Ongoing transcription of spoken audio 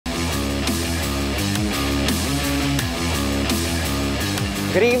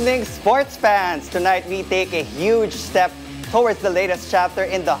Good evening, sports fans. Tonight we take a huge step towards the latest chapter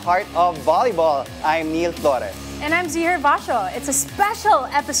in the heart of volleyball. I'm Neil Flores. And I'm Zihir Basho. It's a special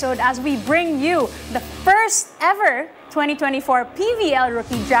episode as we bring you the first ever 2024 PVL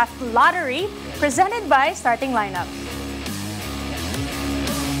Rookie Draft Lottery presented by Starting Lineup.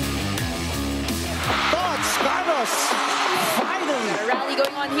 Thoughts, Carlos, finally. A rally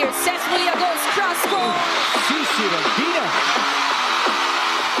going on here. Cesc Muliagos, cross goal. Cici Rendina.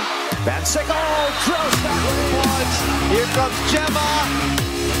 Van Sickle throws that one. Here comes Gemma.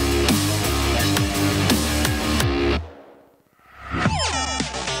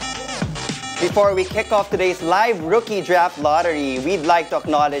 Before we kick off today's live rookie draft lottery, we'd like to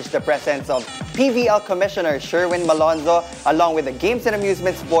acknowledge the presence of PVL Commissioner Sherwin Malonzo along with the Games and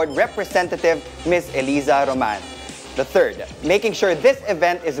Amusements Board representative Ms. Eliza Roman III, making sure this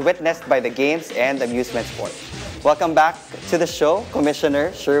event is witnessed by the Games and Amusements Board. Welcome back to the show,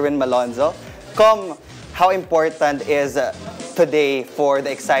 Commissioner Sherwin Malonzo. How important is today for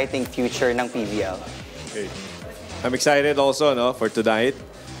the exciting future ng PVL? Okay. I'm excited also for tonight.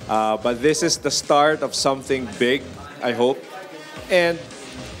 But this is the start of something big, I hope. And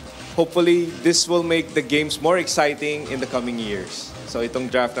hopefully, this will make the games more exciting in the coming years. So itong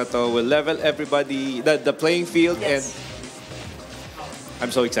draft na to will level everybody, the playing field, Yes. and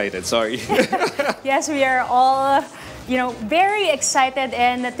I'm so excited, sorry. Yes, we are all, very excited,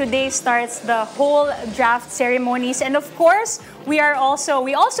 and today starts the whole draft ceremonies. And of course, we also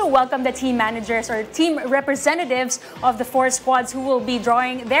welcome the team managers or team representatives of the four squads who will be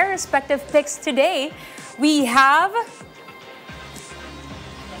drawing their respective picks today. We have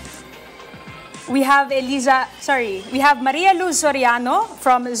Maria Luz Soriano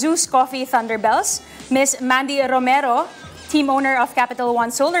from Zeus Coffee Thunderbells, Miss Mandy Romero, team owner of Capital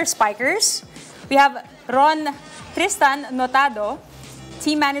One Solar Spikers. We have Ron Tristan Notado,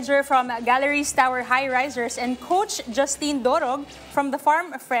 team manager from Galleries Tower High Risers, and Coach Justine Dorog from the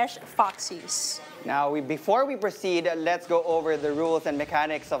Farm Fresh Foxies. Now, before we proceed, let's go over the rules and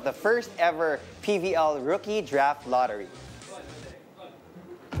mechanics of the first ever PVL Rookie Draft Lottery.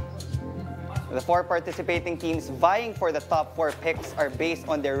 The four participating teams vying for the top four picks are based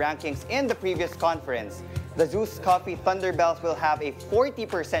on their rankings in the previous conference. The Zeus Coffee Thunderbells will have a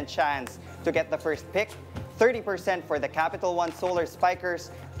 40% chance to get the first pick, 30% for the Capital One Solar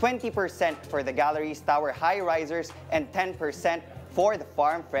Spikers, 20% for the Galleries Tower High Risers, and 10% for the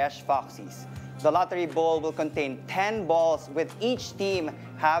Farm Fresh Foxies. The Lottery Bowl will contain 10 balls, with each team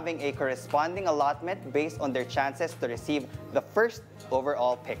having a corresponding allotment based on their chances to receive the first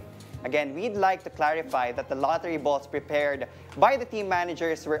overall pick. Again, we'd like to clarify that the lottery balls prepared by the team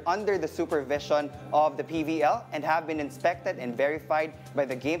managers were under the supervision of the PVL and have been inspected and verified by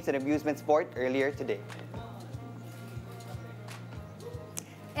the Games and Amusements Board earlier today.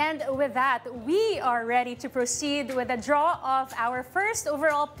 And with that, we are ready to proceed with the draw of our first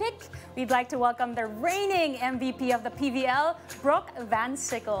overall pick. We'd like to welcome the reigning MVP of the PVL, Brooke Van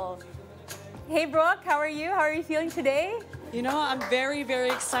Sickle. Hey Brooke, how are you? How are you feeling today? I'm very, very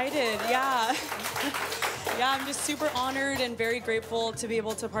excited. Yeah. Yeah, I'm just super honored and very grateful to be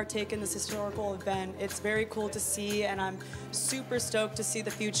able to partake in this historical event. It's very cool to see, and I'm super stoked to see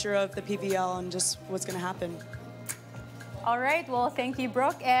the future of the PVL and just what's going to happen. All right, well, thank you,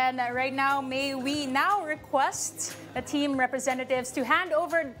 Brooke. And right now, may we now request the team representatives to hand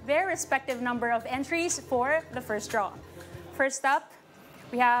over their respective number of entries for the first draw. First up,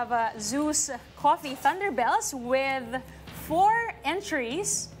 we have Zeus Coffee Thunderbells with 4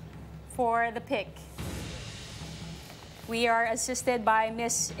 entries for the pick. We are assisted by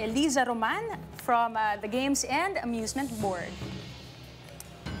Miss Eliza Roman from the Games and Amusement Board.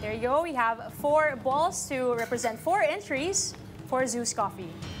 There you go. We have 4 balls to represent 4 entries for Zeus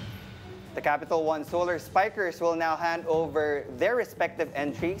Coffee. The Capital One Solar Spikers will now hand over their respective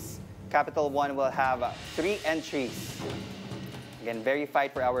entries. Capital One will have 3 entries. Again,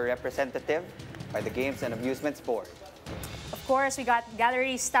 verified for our representative by the Games and Amusements Board. Of course, we got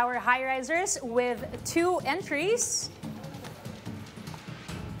Galleries Tower High Risers with 2 entries.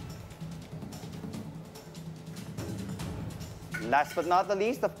 Last but not the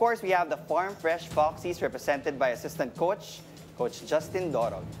least, of course, we have the Farm Fresh Foxies represented by assistant coach, Coach Justine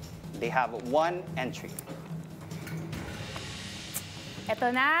Dorog. They have 1 entry.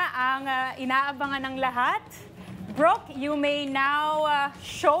 Ito na ang inaabangan ng lahat. Brooke, you may now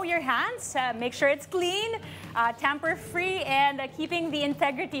show your hands. Make sure it's clean, tamper-free, and keeping the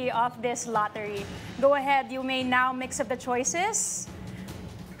integrity of this lottery. Go ahead, you may now mix up the choices.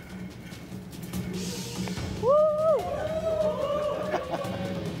 Woo!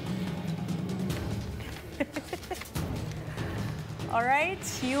 All right,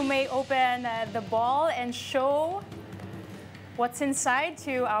 you may open the ball and show what's inside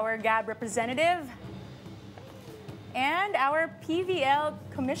to our GAB representative and our PVL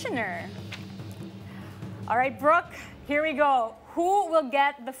commissioner. All right, Brooke, here we go. Who will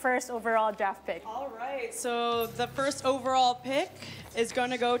get the first overall draft pick? All right, so the first overall pick is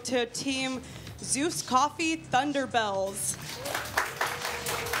going to go to Team Zeus Coffee Thunderbells.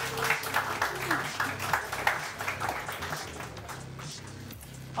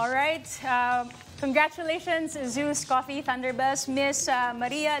 All right, congratulations, Zeus Coffee Thunderbells, Miss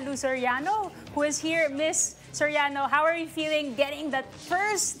Maria Luz Soriano, who is here. Miss Soriano, how are you feeling getting that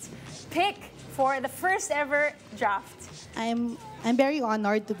first pick for the first ever draft? I'm very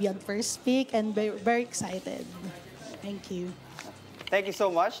honored to be on first pick and very excited. Thank you. Thank you so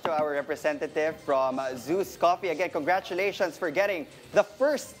much to our representative from Zeus Coffee. Again, congratulations for getting the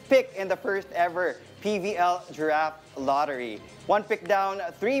first pick in the first ever PVL Draft Lottery. One pick down,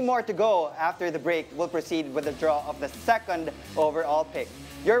 3 more to go. After the break, we'll proceed with the draw of the second overall pick.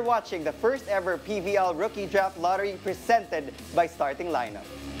 You're watching the first ever PVL Rookie Draft Lottery presented by Starting Lineup.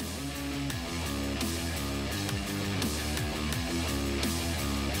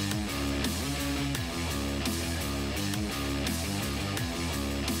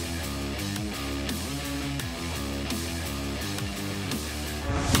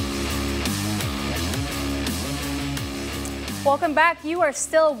 Welcome back. You are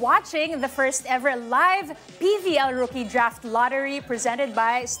still watching the first ever live PVL Rookie Draft Lottery presented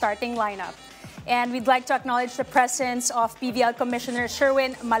by Starting Lineup. And we'd like to acknowledge the presence of PVL Commissioner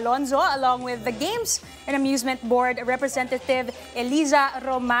Sherwin Malonzo, along with the Games and Amusement Board Representative Eliza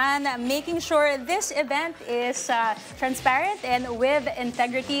Roman, making sure this event is transparent and with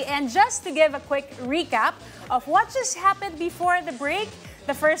integrity. And just to give a quick recap of what just happened before the break,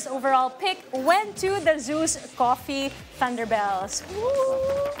 the first overall pick went to the Zeus Coffee Thunderbells.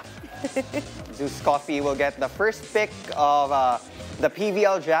 Zeus Coffee will get the first pick of the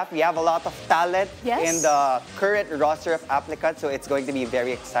PVL draft. We have a lot of talent in the current roster of applicants, so it's going to be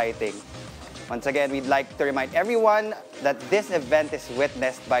very exciting. Once again, we'd like to remind everyone that this event is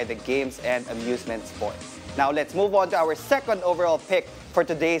witnessed by the Games and Amusement Board. Now let's move on to our second overall pick for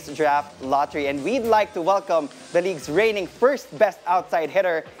today's draft lottery. And we'd like to welcome the league's reigning first best outside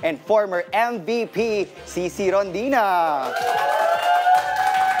hitter and former MVP, CC Rondina.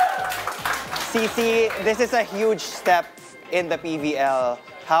 CC, this is a huge step in the PVL.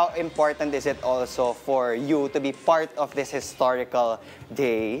 How important is it also for you to be part of this historical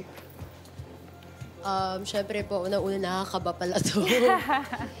day? Syempre po, unang-una nakakaba pala to.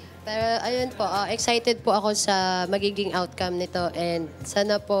 Pero ayun po, excited po ako sa magiging outcome nito and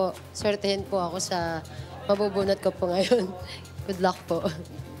sana po, swertehin po ako sa mabubunot ko po ngayon. Good luck po.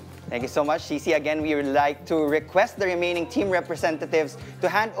 Thank you so much, CC. Again, we would like to request the remaining team representatives to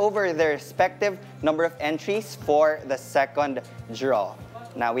hand over their respective number of entries for the second draw.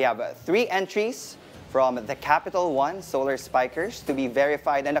 Now we have 3 entries from the Capital One Solar Spikers to be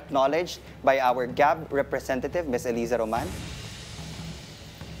verified and acknowledged by our GAB representative, Ms. Eliza Roman.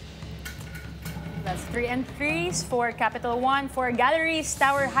 That's 3 entries for Capital One. For Galleries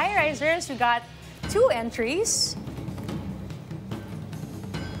Tower High Risers, we got 2 entries.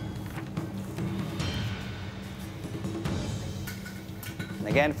 And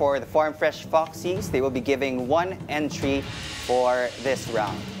again, for the Farm Fresh Foxies, they will be giving 1 entry for this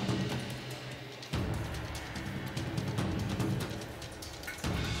round.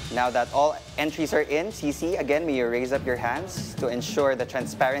 Now that all entries are in, CC, again, may you raise up your hands to ensure the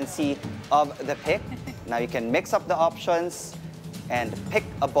transparency of the pick. Now you can mix up the options and pick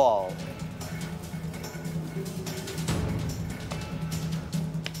a ball.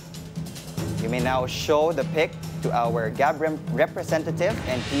 You may now show the pick to our GAB representative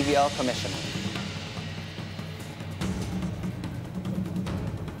and PVL commissioner.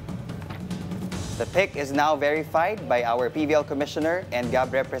 The pick is now verified by our PVL commissioner and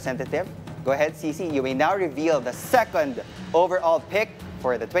GAB representative. Go ahead, CC. You may now reveal the second overall pick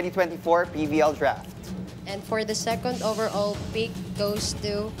for the 2024 PVL draft. And for the second overall pick goes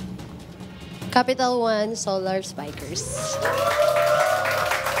to Capital One Solar Spikers.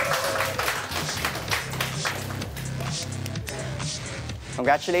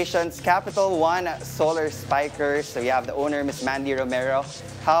 Congratulations, Capital One Solar Spikers. So we have the owner, Ms. Mandy Romero.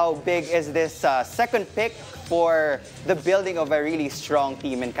 How big is this second pick for the building of a really strong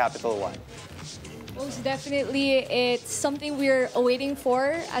team in Capital One? Most definitely, it's something we're awaiting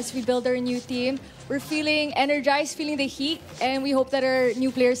for as we build our new team. We're feeling energized, feeling the heat, and we hope that our new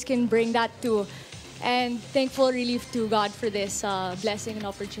players can bring that too. And thankful really to God for this blessing and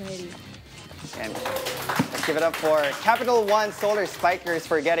opportunity. And let's give it up for Capital One Solar Spikers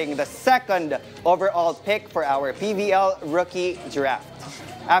for getting the second overall pick for our PVL Rookie Draft.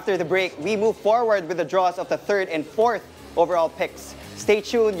 After the break, we move forward with the draws of the third and fourth overall picks. Stay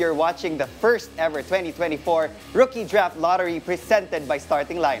tuned, you're watching the first ever 2024 Rookie Draft Lottery presented by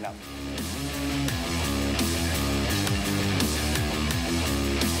Starting Lineup.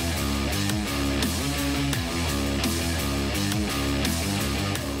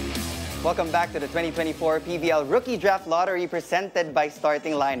 Welcome back to the 2024 PVL Rookie Draft Lottery presented by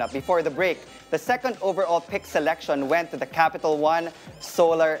Starting Lineup. Before the break, the second overall pick selection went to the Capital One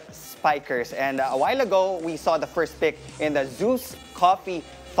Solar Spikers. And a while ago, we saw the first pick in the Zeus Coffee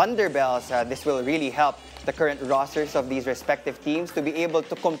Thunderbells. This will really help the current rosters of these respective teams to be able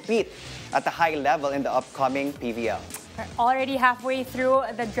to compete at a high level in the upcoming PVL. We're already halfway through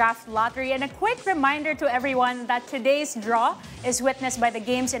the draft lottery, and a quick reminder to everyone that today's draw is witnessed by the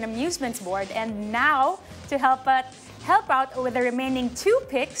Games and Amusements Board. And now, to help out with the remaining two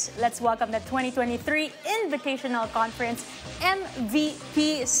picks, let's welcome the 2023 Invitational Conference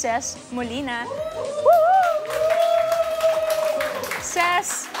MVP, Ces Molina.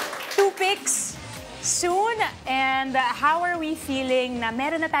 Ces, two picks soon, and how are we feeling na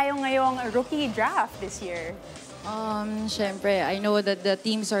meron na tayo ngayong rookie draft this year? Syempre, I know that the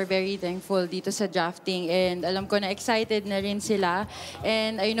teams are very thankful dito sa drafting, and alam ko na excited na rin sila,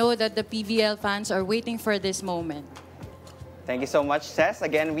 and I know that the PVL fans are waiting for this moment. Thank you so much, Ces.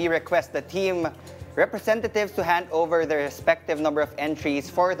 Again, we request the team representatives to hand over their respective number of entries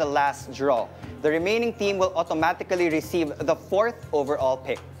for the last draw. The remaining team will automatically receive the fourth overall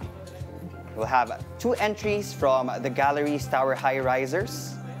pick. We'll have two entries from the Galleries Tower High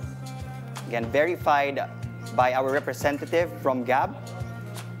Risers. Again, verified by our representative from Gab.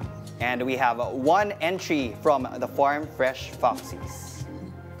 And we have one entry from the Farm Fresh Foxies.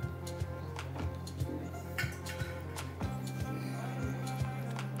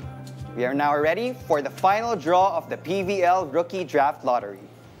 We are now ready for the final draw of the PVL Rookie Draft Lottery.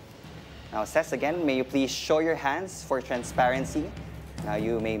 Now, Ces, again, may you please show your hands for transparency. Now,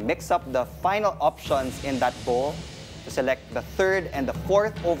 you may mix up the final options in that bowl to select the third and the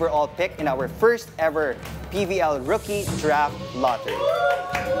fourth overall pick in our first ever PVL Rookie Draft Lottery.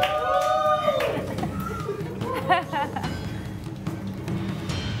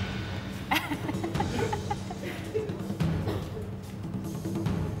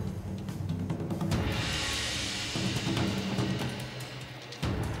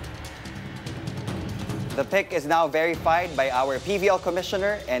 The pick is now verified by our PVL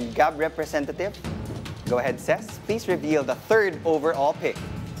Commissioner and GAB representative. Go ahead, Ces. Please reveal the third overall pick.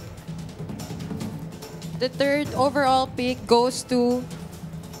 The third overall pick goes to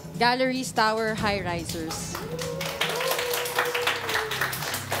Galleries Tower High Risers.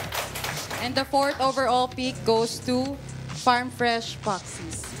 And the fourth overall pick goes to Farm Fresh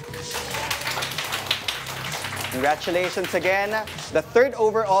Foxies. Congratulations again. The third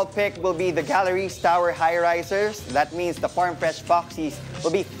overall pick will be the Galleries Tower High Risers. That means the Farm Fresh Foxies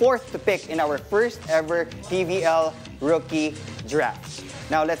will be fourth to pick in our first ever PVL Rookie Draft.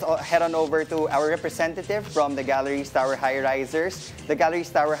 Now let's head on over to our representative from the Galleries Tower High Risers. The Galleries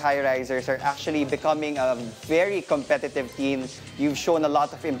Tower High Risers are actually becoming a very competitive team. You've shown a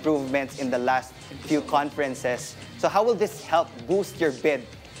lot of improvements in the last few conferences. So how will this help boost your bid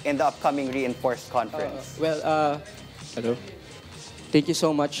in the upcoming reinforced conference? Hello. Thank you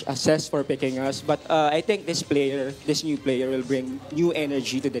so much, Ces, for picking us. But I think this new player will bring new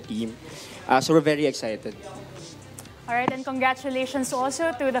energy to the team. So we're very excited. All right, and congratulations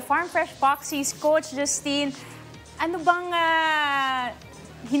also to the Farm Fresh Foxies Coach Justine. Ano bang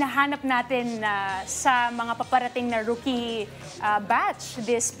hinahanap natin sa mga paparating na rookie batch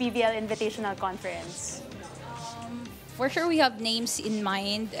this PVL Invitational Conference? For sure, we have names in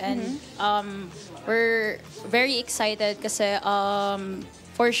mind, and we're very excited kasi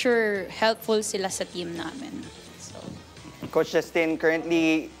for sure helpful sila sa team namin. So. Coach Justin,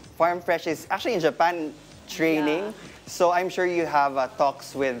 currently Farm Fresh is actually in Japan training. Yeah. So I'm sure you have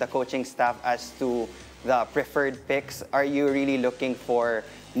talks with the coaching staff as to the preferred picks. Are you really looking for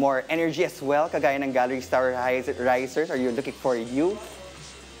more energy as well, kagaya ng Galleries Tower Risers? Are you looking for youth?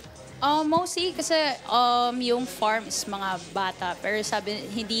 Mostly kasi yung farm is mga bata, pero sabi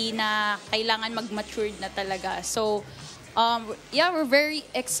hindi na kailangan mag-matured na talaga. So yeah, we're very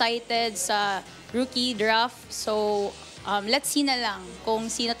excited sa rookie draft. So let's see na lang kung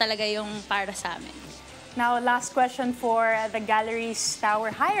sino talaga yung para sa amin. Now, last question for the Galleries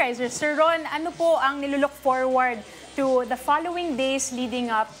Tower High Risers. Sir Ron, ano po ang nilulook forward to the following days leading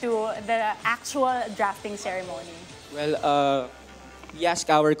up to the actual drafting ceremony? Well, we ask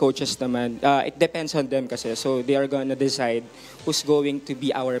our coaches naman. It depends on them kasi. So they are gonna decide who's going to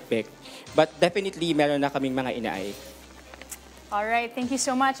be our pick. But definitely, meron na kaming mga inaay. All right, thank you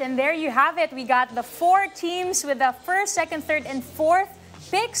so much. And there you have it. We got the 4 teams with the first, second, third, and fourth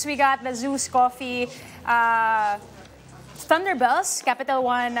picks. We got the Zeus Coffee Thunderbells, Capital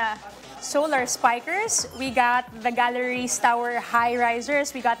One Solar Spikers. We got the Galleries Tower High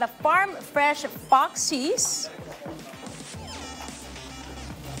Risers. We got the Farm Fresh Foxies.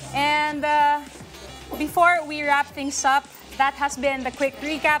 And before we wrap things up, that has been the quick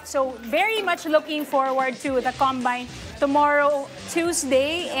recap. So very much looking forward to the Combine tomorrow,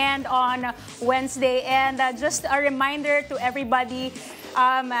 Tuesday, and on Wednesday. And just a reminder to everybody,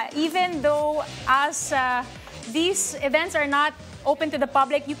 even though as these events are not open to the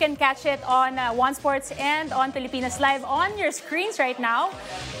public, you can catch it on One Sports and on Pilipinas Live on your screens right now.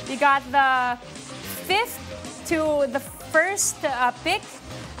 We got the 5th to the first pick.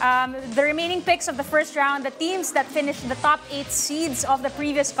 The remaining picks of the first round, the teams that finished the top 8 seeds of the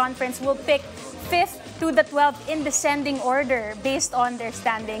previous conference will pick 5th to the 12th in descending order based on their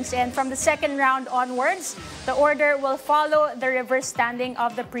standings. And from the second round onwards, the order will follow the reverse standing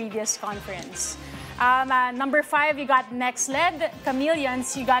of the previous conference. Number 5, you got Next Led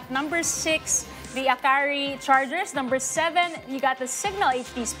Chameleons. You got number 6, the Akari Chargers. Number 7, you got the Signal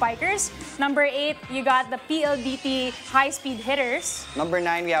HD Spikers. Number 8, you got the PLDT High Speed Hitters. Number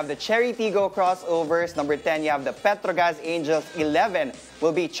 9, we have the Cherry Tigo Crossovers. Number 10, you have the Petrogas Angels. 11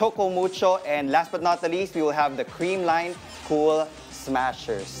 will be Choco Mucho. And last but not the least, we will have the Creamline Cool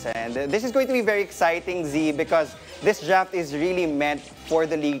Smashers. And this is going to be very exciting, Z, because this draft is really meant for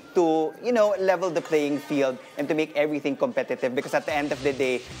the league to, level the playing field and to make everything competitive, because at the end of the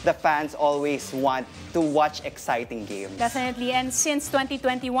day, the fans always want to watch exciting games. Definitely. And since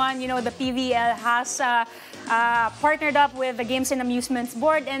 2021, the PVL has partnered up with the Games and Amusements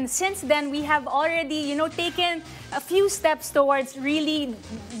Board. And since then, we have already, taken a few steps towards really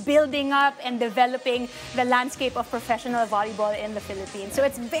building up and developing the landscape of professional volleyball in the Philippines. So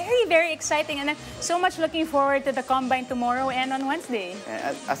it's very, very exciting. And I'm so much looking forward to the Combine tomorrow and on Wednesday.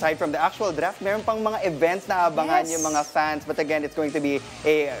 Aside from the actual draft, meron pang mga events na abangan yung mga fans. But again, it's going to be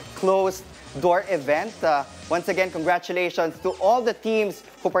a closed door event. Once again, congratulations to all the teams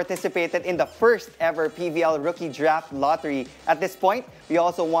who participated in the first ever PVL Rookie Draft Lottery. At this point, we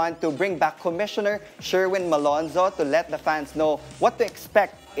also want to bring back Commissioner Sherwin Malonzo to let the fans know what to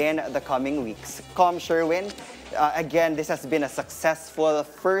expect in the coming weeks. Sherwin, again, this has been a successful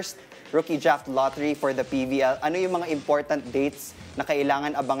first Rookie Draft Lottery for the PVL. Ano yung mga important dates na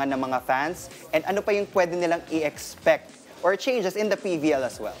kailangan abangan ng mga fans? And ano pa yung pwede nilang i-expect or changes in the PVL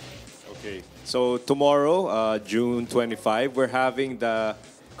as well? Okay, so tomorrow, June 25, we're having the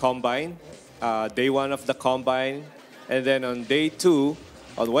Combine, day 1 of the Combine. And then on day 2,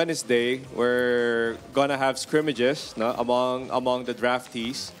 on Wednesday, we're gonna have scrimmages among the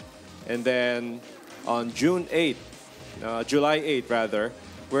draftees. And then on June 8, July 8 rather,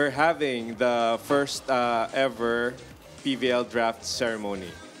 we're having the first ever PVL draft ceremony.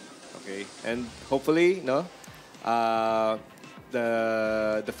 Okay, and hopefully,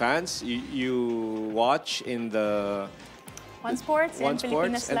 the fans you watch in the One Sports and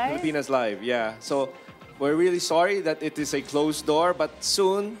Pilipinas Live. Yeah, so we're really sorry that it is a closed door, but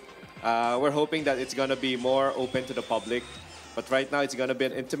soon we're hoping that it's gonna be more open to the public. But right now, it's gonna be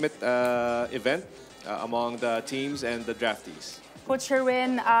an intimate event among the teams and the draftees. Coach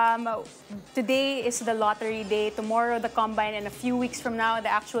Sherwin, today is the lottery day, tomorrow the Combine, and a few weeks from now, the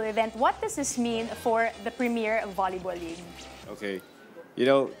actual event. What does this mean for the Premier Volleyball League? Okay.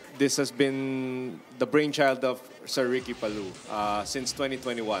 This has been the brainchild of Sir Ricky Palou since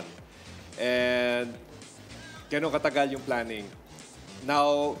 2021. And gano'ng katagal yung planning.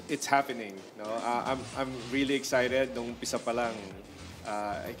 Now, it's happening. I'm really excited. Nung umpisa pa lang,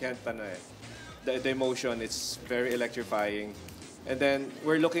 I can't, the emotion, it's very electrifying. And then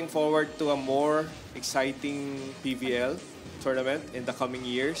we're looking forward to a more exciting PVL tournament in the coming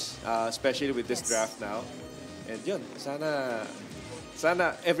years, especially with this draft now. And yun, sana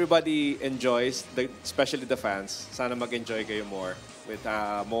everybody enjoys, especially the fans. Sana mag-enjoy kayo more with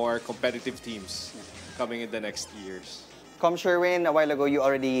more competitive teams coming in the next years. Sherwin, a while ago, you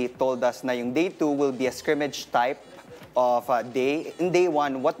already told us na yung day 2 will be a scrimmage type of day. In day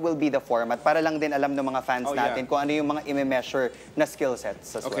 1, what will be the format? Para lang din alam ng mga fans natin kung ano yung mga i-measure na skill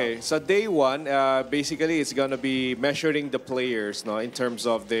sets as well. Okay, so day 1, basically it's gonna be measuring the players in terms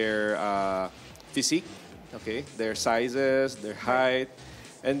of their physique, their sizes, their height.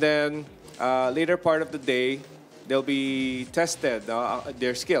 And then later part of the day, they'll be tested.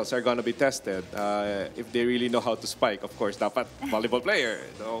 Their skills are gonna be tested if they really know how to spike. Of course, dapat volleyball player.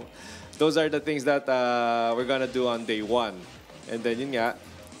 So those are the things that we're gonna do on day 1, and then yun nga,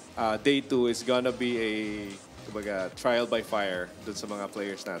 day 2 is gonna be a kumbaga, trial by fire dun sa mga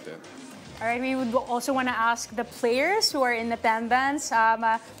players natin. All right, we would also want to ask the players who are in attendance.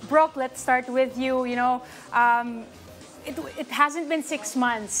 Brooke, let's start with you. You know, it hasn't been 6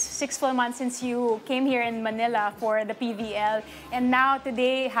 months, 6 full months since you came here in Manila for the PVL, and now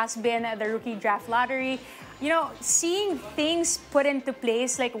today has been the rookie draft lottery. You know, seeing things put into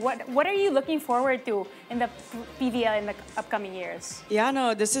place, like what are you looking forward to in the PVL in the upcoming years? Yeah,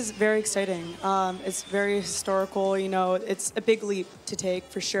 no, this is very exciting. It's very historical, you know, it's a big leap to take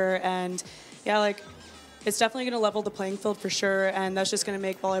for sure. And yeah, like, it's definitely going to level the playing field for sure. And that's just going to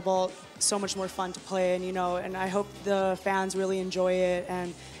make volleyball so much more fun to play. And, you know, and I hope the fans really enjoy it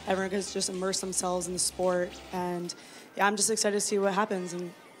and everyone can just immerse themselves in the sport. And yeah, I'm just excited to see what happens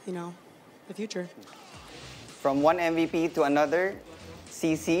in, you know, the future. From one MVP to another,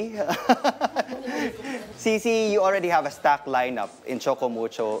 CC. CC, you already have a stacked lineup in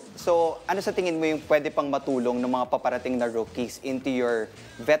Chocomucho. So, ano sa tingin mo yung pwede pang matulong ng mga paparating na rookies into your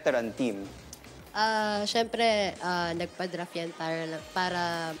veteran team? Siyempre, nagpa-draft yan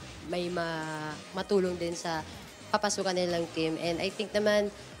para may matulong din sa papasukan nilang team. And I think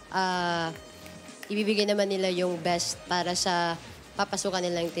naman, ibibigay naman nila yung best para sa papasukan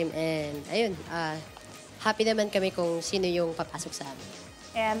nilang team. And ayun, happy naman kami kung sino yung papasok sa amin.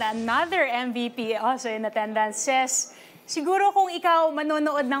 And another MVP also in attendance says, siguro kung ikaw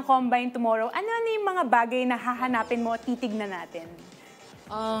manonood ng Combine tomorrow, ano yung mga bagay na hahanapin mo, titignan natin?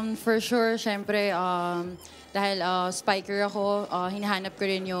 For sure, syempre, dahil spiker ako, hinahanap ko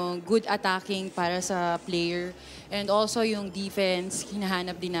rin yung good attacking para sa player. And also yung defense,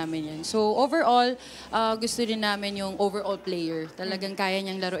 hinahanap din namin yan. So overall, gusto din namin yung overall player. Talagang kaya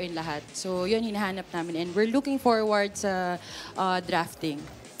niyang laruin lahat. So yun, hinahanap namin. And we're looking forward sa drafting.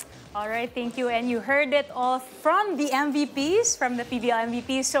 All right, thank you. And you heard it all from the MVPs, from the PVL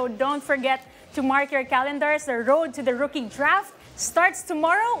MVPs. So don't forget to mark your calendars. The road to the rookie draft starts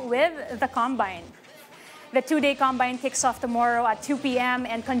tomorrow with the Combine. The 2-day Combine kicks off tomorrow at 2 p.m.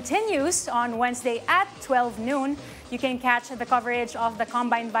 and continues on Wednesday at 12 noon. You can catch the coverage of the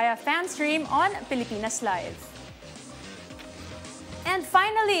Combine via FanStream on Pilipinas Live. And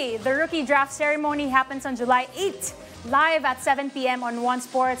finally, the rookie draft ceremony happens on July 8th, live at 7 p.m. on One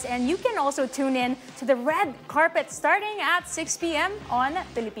Sports. And you can also tune in to the red carpet starting at 6 p.m. on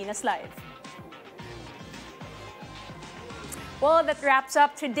Pilipinas Live. Well, that wraps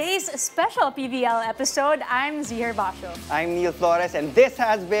up today's special PVL episode. I'm Zihir Basho. I'm Neil Flores, and this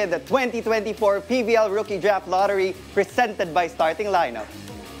has been the 2024 PVL Rookie Draft Lottery presented by Starting Lineup.